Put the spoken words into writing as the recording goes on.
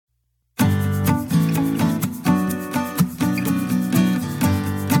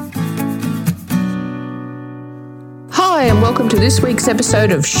Hi, and welcome to this week's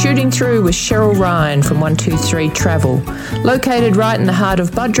episode of Shooting Through with Cheryl Ryan from 123 Travel. Located right in the heart of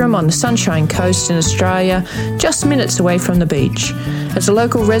Buderim on the Sunshine Coast in Australia, just minutes away from the beach. As a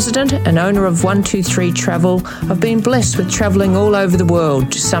local resident and owner of 123 Travel, I've been blessed with travelling all over the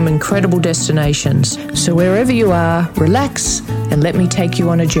world to some incredible destinations. So wherever you are, relax and let me take you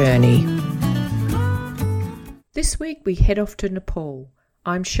on a journey. This week we head off to Nepal.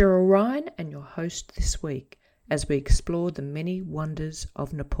 I'm Cheryl Ryan and your host this week, as we explore the many wonders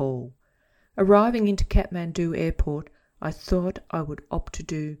of Nepal. Arriving into Kathmandu Airport, I thought I would opt to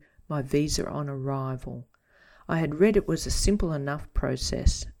do my visa on arrival. I had read it was a simple enough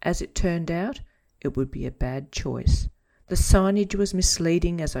process. As it turned out, it would be a bad choice. The signage was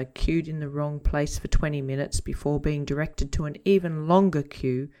misleading as I queued in the wrong place for 20 minutes before being directed to an even longer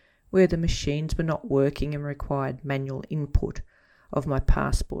queue where the machines were not working and required manual input of my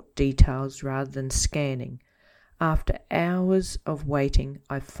passport details rather than scanning. After hours of waiting,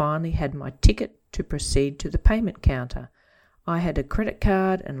 I finally had my ticket to proceed to the payment counter. I had a credit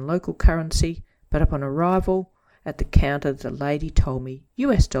card and local currency, but upon arrival at the counter, the lady told me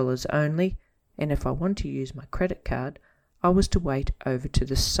US dollars only, and if I wanted to use my credit card, I was to wait over to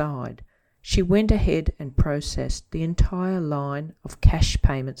the side. She went ahead and processed the entire line of cash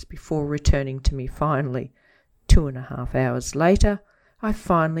payments before returning to me finally. 2.5 hours later, I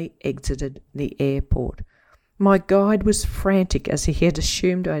finally exited the airport. My guide was frantic as he had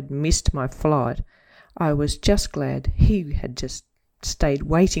assumed I had missed my flight. I was just glad he had just stayed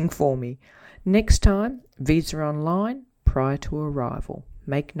waiting for me. Next time, visa online prior to arrival.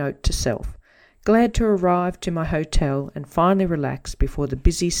 Make note to self. Glad to arrive to my hotel and finally relax before the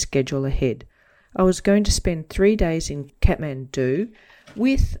busy schedule ahead. I was going to spend 3 days in Kathmandu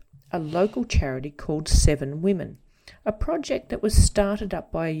with a local charity called 7 Women, a project that was started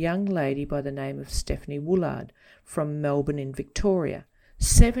up by a young lady by the name of Stephanie Woolard from Melbourne in Victoria.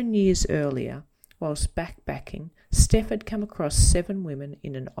 7 years earlier, whilst backpacking, Steph had come across 7 women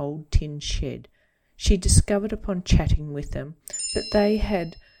in an old tin shed. She discovered upon chatting with them that they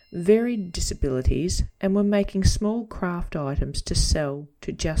had varied disabilities and were making small craft items to sell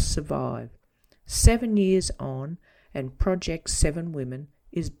to just survive. 7 years on, and Project 7 Women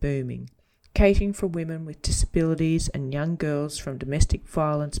is booming, catering for women with disabilities and young girls from domestic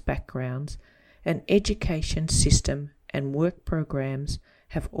violence backgrounds. An education system and work programs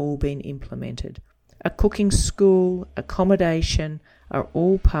have all been implemented. A cooking school, accommodation are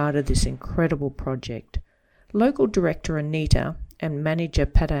all part of this incredible project. Local director Anita and manager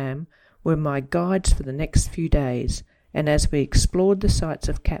Padam were my guides for the next few days, and as we explored the sights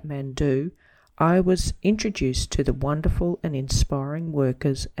of Kathmandu, I was introduced to the wonderful and inspiring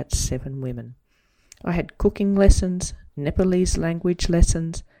workers at 7 Women. I had cooking lessons, Nepalese language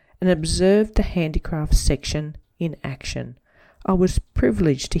lessons, and observed the handicraft section in action. I was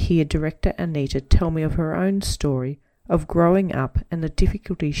privileged to hear Director Anita tell me of her own story of growing up and the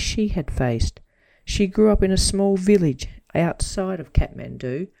difficulties she had faced. She grew up in a small village outside of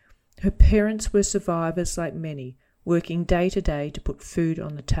Kathmandu. Her parents were survivors like many, working day to day to put food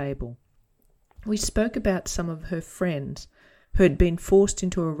on the table. We spoke about some of her friends who had been forced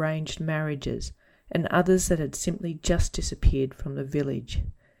into arranged marriages and others that had simply just disappeared from the village.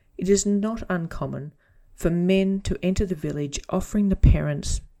 It is not uncommon for men to enter the village offering the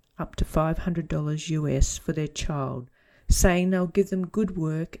parents up to $500 US for their child, saying they'll give them good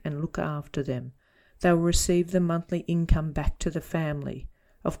work and look after them. They will receive the monthly income back to the family.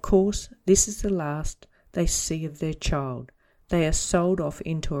 Of course, this is the last they see of their child. They are sold off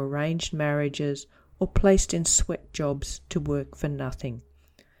into arranged marriages or placed in sweat jobs to work for nothing.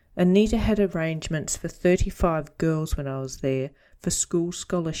 Anita had arrangements for 35 girls when I was there for school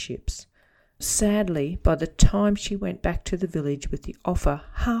scholarships. Sadly, by the time she went back to the village with the offer,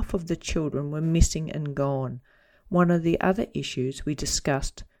 half of the children were missing and gone. One of the other issues we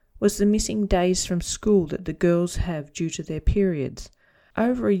discussed was the missing days from school that the girls have due to their periods.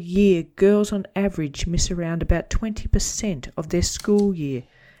 Over a year, girls on average miss around about 20% of their school year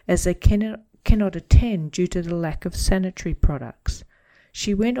as they cannot attend due to the lack of sanitary products.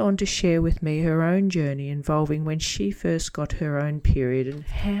 She went on to share with me her own journey involving when she first got her own period and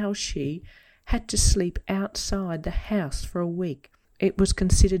how she had to sleep outside the house for a week. It was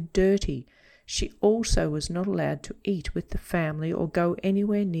considered dirty. She also was not allowed to eat with the family or go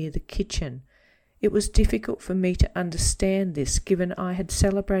anywhere near the kitchen. It was difficult for me to understand this, given I had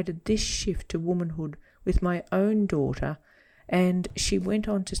celebrated this shift to womanhood with my own daughter, and she went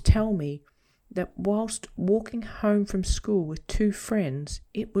on to tell me that whilst walking home from school with 2 friends,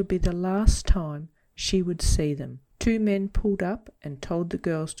 it would be the last time she would see them. 2 men pulled up and told the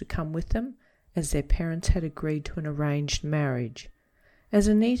girls to come with them, as their parents had agreed to an arranged marriage. As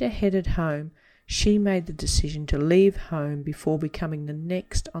Anita headed home, she made the decision to leave home before becoming the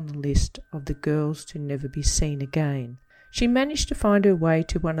next on the list of the girls to never be seen again. She managed to find her way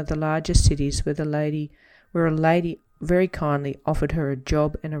to one of the larger cities where a lady very kindly offered her a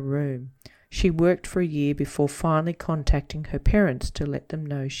job and a room. She worked for a year before finally contacting her parents to let them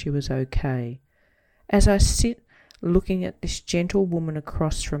know she was okay. As I sit looking at this gentle woman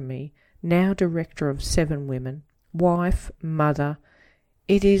across from me, now director of 7 women, wife, mother,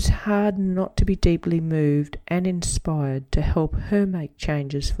 it is hard not to be deeply moved and inspired to help her make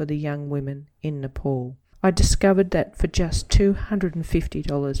changes for the young women in Nepal. I discovered that for just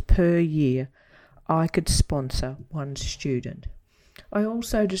 $250 per year, I could sponsor one student. I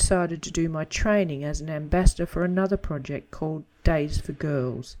also decided to do my training as an ambassador for another project called Days for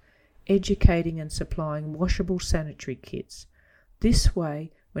Girls, educating and supplying washable sanitary kits. This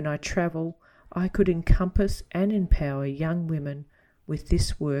way, when I travel, I could encompass and empower young women with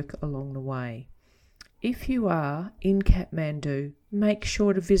this work along the way. If you are in Kathmandu, make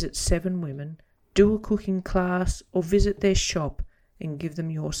sure to visit 7 Women, do a cooking class or visit their shop and give them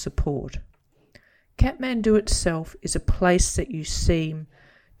your support. Kathmandu itself is a place that you seem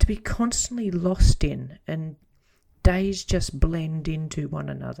to be constantly lost in, and days just blend into one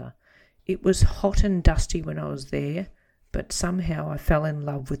another. It was hot and dusty when I was there, but somehow I fell in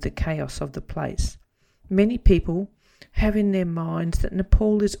love with the chaos of the place. Many people have in their minds that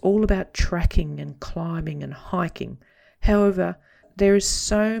Nepal is all about trekking and climbing and hiking. However, there is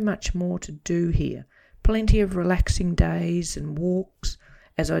so much more to do here. Plenty of relaxing days and walks,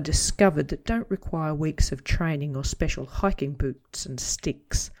 as I discovered, that don't require weeks of training or special hiking boots and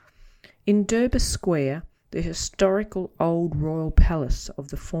sticks. In Durbar Square, the historical old royal palace of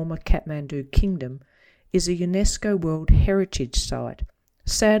the former Kathmandu Kingdom is a UNESCO World Heritage Site.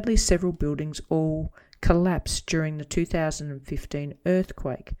 Sadly, several buildings all collapsed during the 2015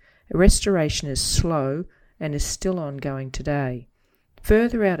 earthquake. Restoration is slow and is still ongoing today.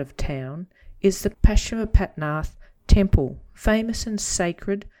 Further out of town is the Pashupatinath Temple, famous and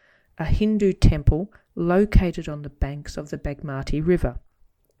sacred, a Hindu temple located on the banks of the Bagmati River.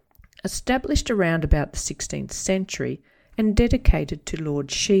 Established around about the 16th century and dedicated to Lord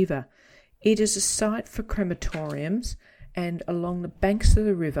Shiva, it is a site for crematoriums, and along the banks of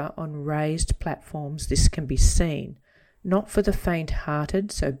the river on raised platforms this can be seen. Not for the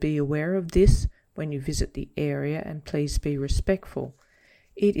faint-hearted, so be aware of this when you visit the area and please be respectful.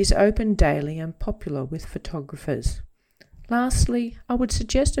 It is open daily and popular with photographers. Lastly, I would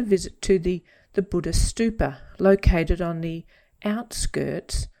suggest a visit to the Buddha Stupa, located on the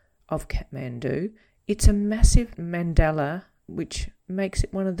outskirts of Kathmandu. It's a massive mandala which makes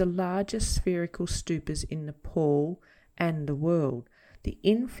it one of the largest spherical stupas in Nepal and the world. The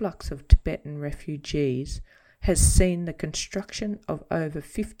influx of Tibetan refugees has seen the construction of over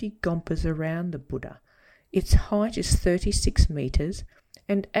 50 gompas around the Buddha. Its height is 36 metres,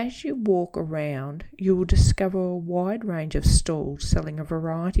 and as you walk around, you will discover a wide range of stalls selling a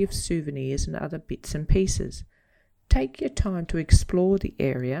variety of souvenirs and other bits and pieces. Take your time to explore the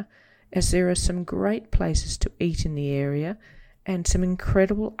area, as there are some great places to eat in the area and some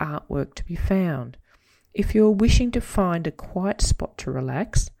incredible artwork to be found. If you're wishing to find a quiet spot to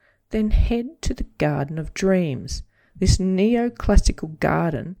relax, then head to the Garden of Dreams. This neoclassical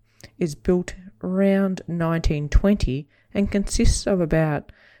garden is built around 1920 and consists of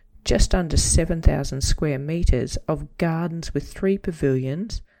about just under 7,000 square metres of gardens with 3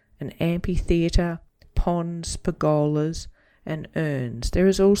 pavilions, an amphitheatre, ponds, pergolas and urns. There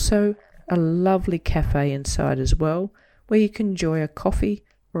is also a lovely cafe inside as well, where you can enjoy a coffee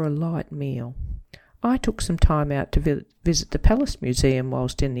or a light meal. I took some time out to visit the Palace Museum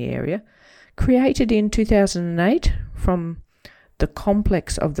whilst in the area. Created in 2008 from the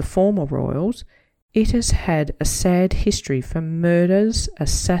complex of the former royals, it has had a sad history for murders,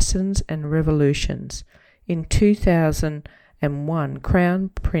 assassins and revolutions. In 2001, Crown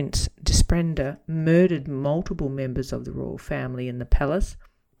Prince Desprendra murdered multiple members of the royal family in the palace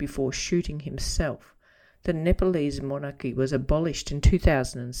before shooting himself. The Nepalese monarchy was abolished in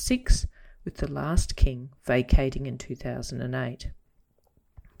 2006, with the last king vacating in 2008.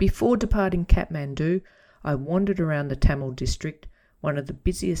 Before departing Kathmandu, I wandered around the Tamil district, one of the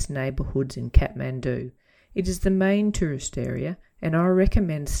busiest neighbourhoods in Kathmandu. It is the main tourist area, and I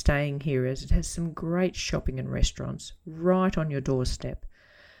recommend staying here as it has some great shopping and restaurants right on your doorstep.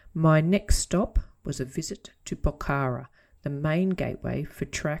 My next stop was a visit to Pokhara, the main gateway for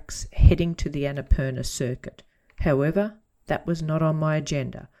tracks heading to the Annapurna circuit. However, that was not on my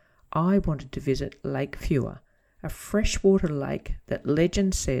agenda. I wanted to visit Lake Fewer, a freshwater lake that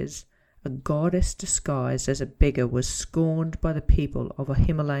legend says a goddess disguised as a beggar was scorned by the people of a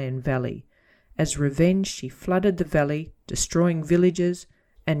Himalayan valley. As revenge, she flooded the valley, destroying villages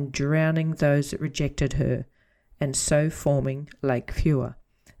and drowning those that rejected her, and so forming Lake Phuor,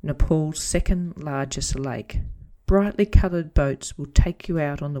 Nepal's second largest lake. Brightly coloured boats will take you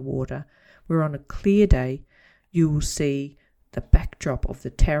out on the water, where on a clear day you will see the backdrop of the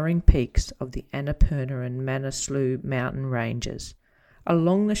towering peaks of the Annapurna and Manaslu mountain ranges.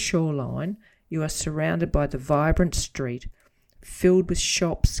 Along the shoreline, you are surrounded by the vibrant street, filled with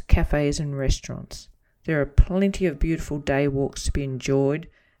shops, cafes and restaurants. There are plenty of beautiful day walks to be enjoyed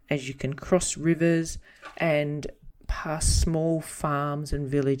as you can cross rivers and pass small farms and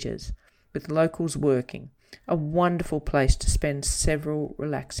villages with locals working. A wonderful place to spend several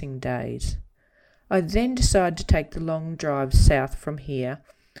relaxing days. I then decided to take the long drive south from here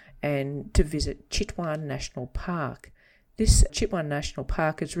and to visit Chitwan National Park. This Chitwan National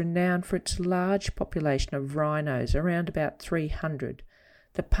Park is renowned for its large population of rhinos, around about 300.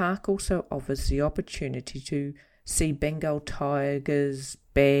 The park also offers the opportunity to see Bengal tigers,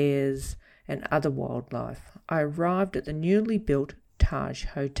 bears and other wildlife. I arrived at the newly built Taj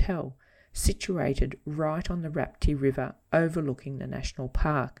Hotel, situated right on the Rapti River overlooking the national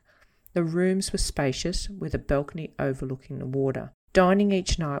park. The rooms were spacious with a balcony overlooking the water. Dining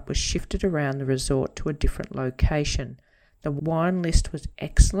each night was shifted around the resort to a different location. The wine list was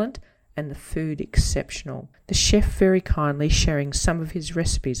excellent and the food exceptional, the chef very kindly sharing some of his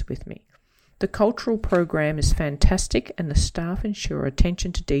recipes with me. The cultural program is fantastic and the staff ensure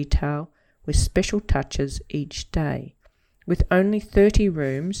attention to detail with special touches each day. With only 30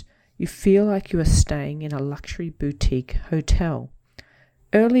 rooms, you feel like you are staying in a luxury boutique hotel.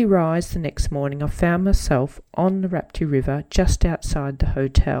 Early rise the next morning, I found myself on the Rapti River just outside the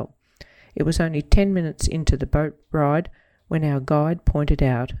hotel. It was only 10 minutes into the boat ride when our guide pointed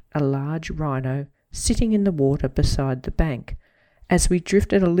out a large rhino sitting in the water beside the bank. As we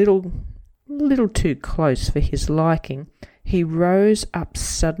drifted a little too close for his liking, he rose up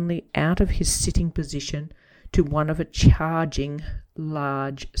suddenly out of his sitting position to one of a charging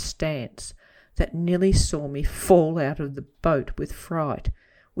large stance that nearly saw me fall out of the boat with fright.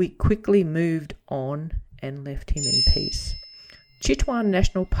 We quickly moved on and left him in peace. Chitwan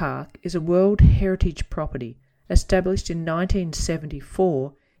National Park is a World Heritage Property. Established in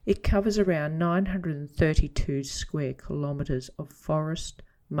 1974, it covers around 932 square kilometres of forest,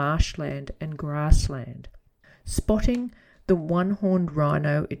 marshland and grassland. Spotting the one-horned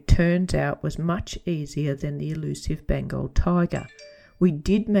rhino, it turns out, was much easier than the elusive Bengal tiger. We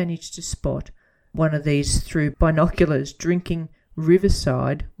did manage to spot one of these through binoculars drinking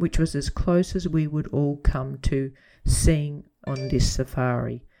riverside, which was as close as we would all come to seeing on this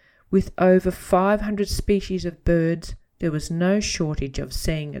safari. With over 500 species of birds, there was no shortage of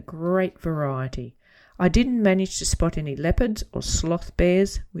seeing a great variety. I didn't manage to spot any leopards or sloth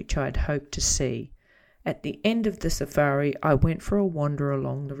bears, which I had hoped to see. At the end of the safari, I went for a wander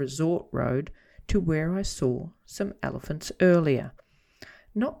along the resort road to where I saw some elephants earlier.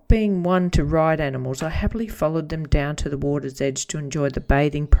 Not being one to ride animals, I happily followed them down to the water's edge to enjoy the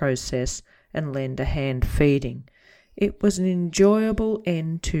bathing process and lend a hand feeding. It was an enjoyable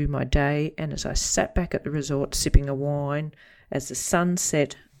end to my day, and as I sat back at the resort sipping a wine as the sun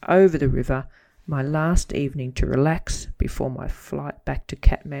set over the river, my last evening to relax before my flight back to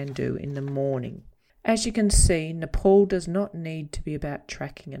Kathmandu in the morning. As you can see, Nepal does not need to be about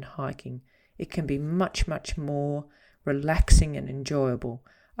trekking and hiking. It can be much, much more relaxing and enjoyable.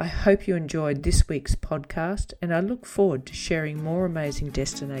 I hope you enjoyed this week's podcast, and I look forward to sharing more amazing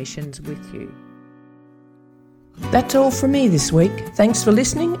destinations with you. That's all from me this week. Thanks for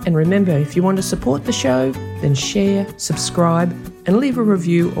listening, and remember, if you want to support the show, then share, subscribe and leave a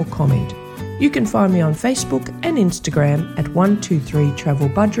review or comment. You can find me on Facebook and Instagram at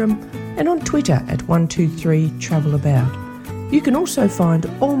 123TravelBudrum and on Twitter at 123Travelabout. You can also find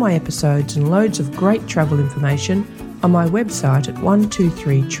all my episodes and loads of great travel information on my website at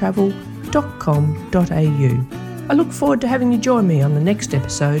 123travel.com.au. I look forward to having you join me on the next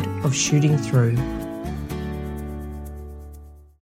episode of Shooting Through.